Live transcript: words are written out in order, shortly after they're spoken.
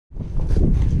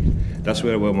That's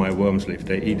where my worms live.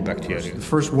 They eat bacteria. The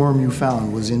first worm you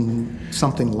found was in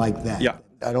something like that. Yeah.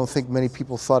 I don't think many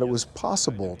people thought it was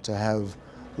possible to have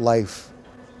life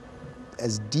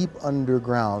as deep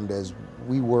underground as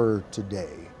we were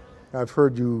today. I've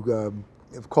heard you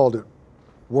have called it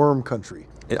worm country.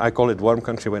 I call it worm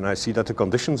country when I see that the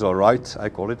conditions are right. I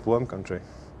call it worm country.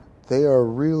 They are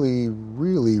really,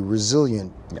 really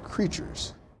resilient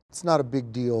creatures. It's not a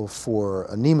big deal for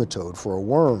a nematode, for a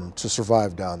worm to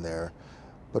survive down there,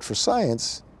 but for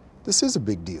science, this is a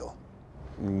big deal.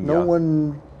 No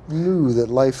one knew that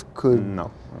life could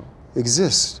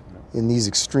exist in these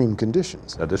extreme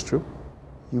conditions. That is true.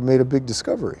 You made a big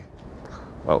discovery.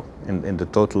 Well, in the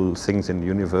total things in the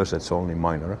universe, it's only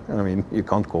minor. I mean, you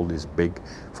can't call this big.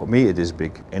 For me, it is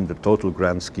big. In the total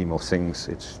grand scheme of things,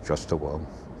 it's just a worm.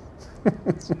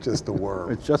 It's just a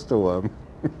worm. It's just a worm.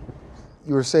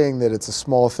 You were saying that it's a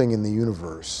small thing in the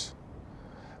universe,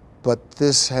 but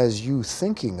this has you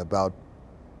thinking about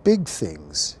big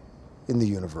things in the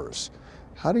universe.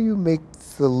 How do you make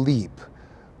the leap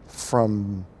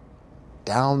from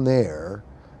down there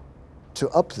to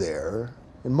up there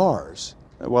in Mars?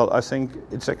 Well, I think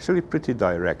it's actually pretty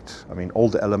direct. I mean, all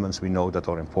the elements we know that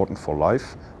are important for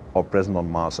life are present on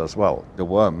Mars as well. The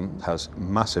worm has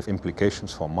massive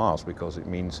implications for Mars because it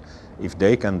means if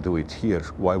they can do it here,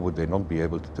 why would they not be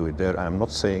able to do it there? I'm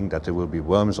not saying that there will be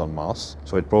worms on Mars,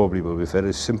 so it probably will be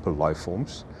very simple life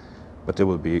forms, but they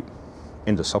will be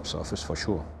in the subsurface for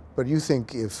sure. But you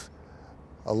think if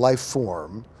a life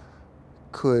form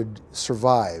could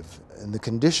survive in the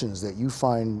conditions that you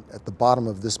find at the bottom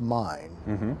of this mine,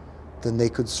 then they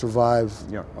could survive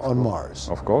on Mars?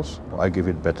 Of course. I give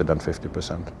it better than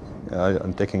 50%.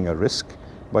 I'm taking a risk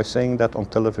by saying that on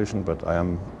television, but I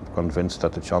am convinced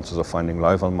that the chances of finding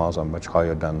life on Mars are much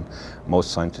higher than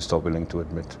most scientists are willing to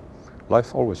admit.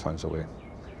 Life always finds a way.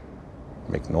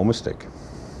 Make no mistake.